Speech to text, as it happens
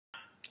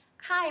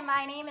Hi,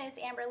 my name is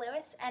Amber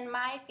Lewis, and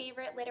my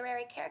favorite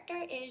literary character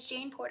is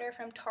Jane Porter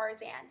from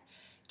Tarzan.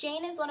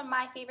 Jane is one of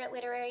my favorite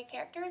literary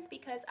characters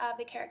because of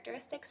the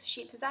characteristics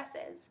she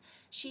possesses.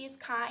 She is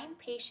kind,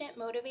 patient,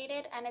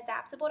 motivated, and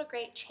adaptable to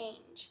great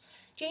change.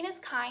 Jane is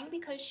kind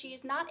because she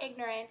is not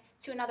ignorant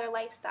to another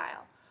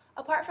lifestyle.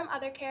 Apart from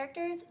other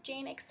characters,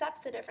 Jane accepts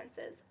the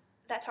differences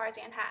that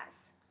Tarzan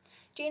has.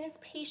 Jane is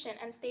patient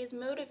and stays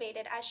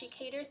motivated as she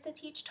caters to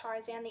teach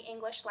Tarzan the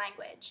English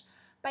language.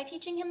 By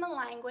teaching him the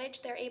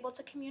language, they're able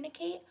to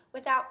communicate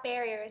without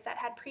barriers that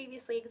had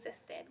previously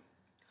existed.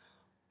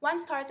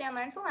 Once Tarzan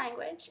learns the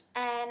language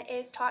and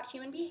is taught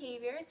human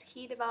behaviors,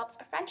 he develops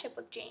a friendship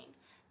with Jane,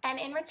 and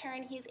in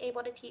return, he's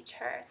able to teach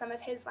her some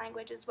of his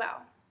language as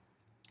well.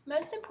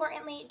 Most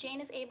importantly,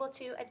 Jane is able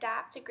to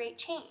adapt to great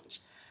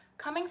change.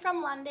 Coming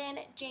from London,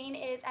 Jane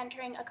is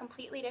entering a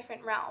completely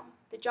different realm,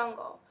 the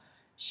jungle.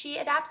 She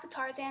adapts to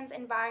Tarzan's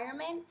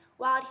environment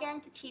while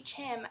adhering to teach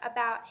him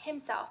about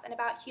himself and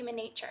about human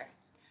nature.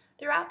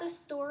 Throughout the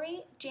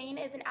story, Jane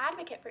is an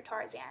advocate for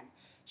Tarzan.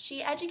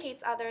 She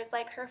educates others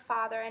like her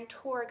father and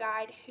tour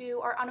guide who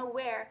are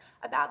unaware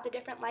about the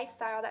different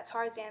lifestyle that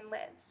Tarzan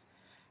lives.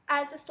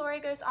 As the story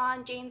goes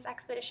on, Jane's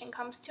expedition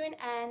comes to an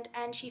end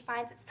and she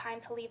finds it's time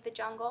to leave the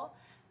jungle.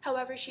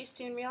 However, she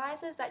soon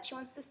realizes that she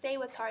wants to stay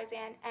with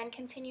Tarzan and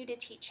continue to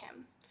teach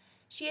him.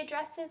 She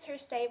addresses her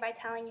stay by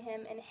telling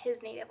him in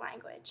his native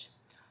language.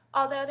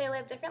 Although they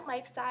live different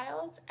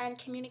lifestyles and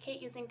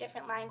communicate using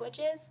different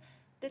languages,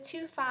 the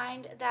two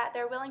find that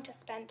they're willing to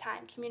spend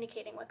time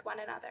communicating with one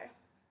another.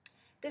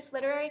 This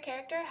literary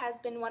character has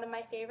been one of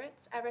my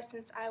favorites ever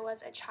since I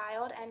was a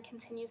child and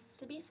continues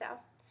to be so.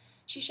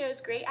 She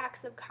shows great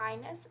acts of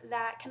kindness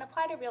that can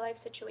apply to real-life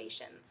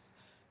situations.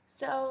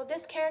 So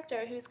this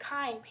character, who's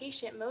kind,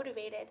 patient,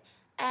 motivated,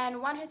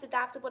 and one who's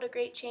adaptable to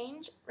great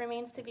change,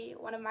 remains to be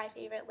one of my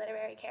favorite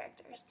literary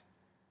characters.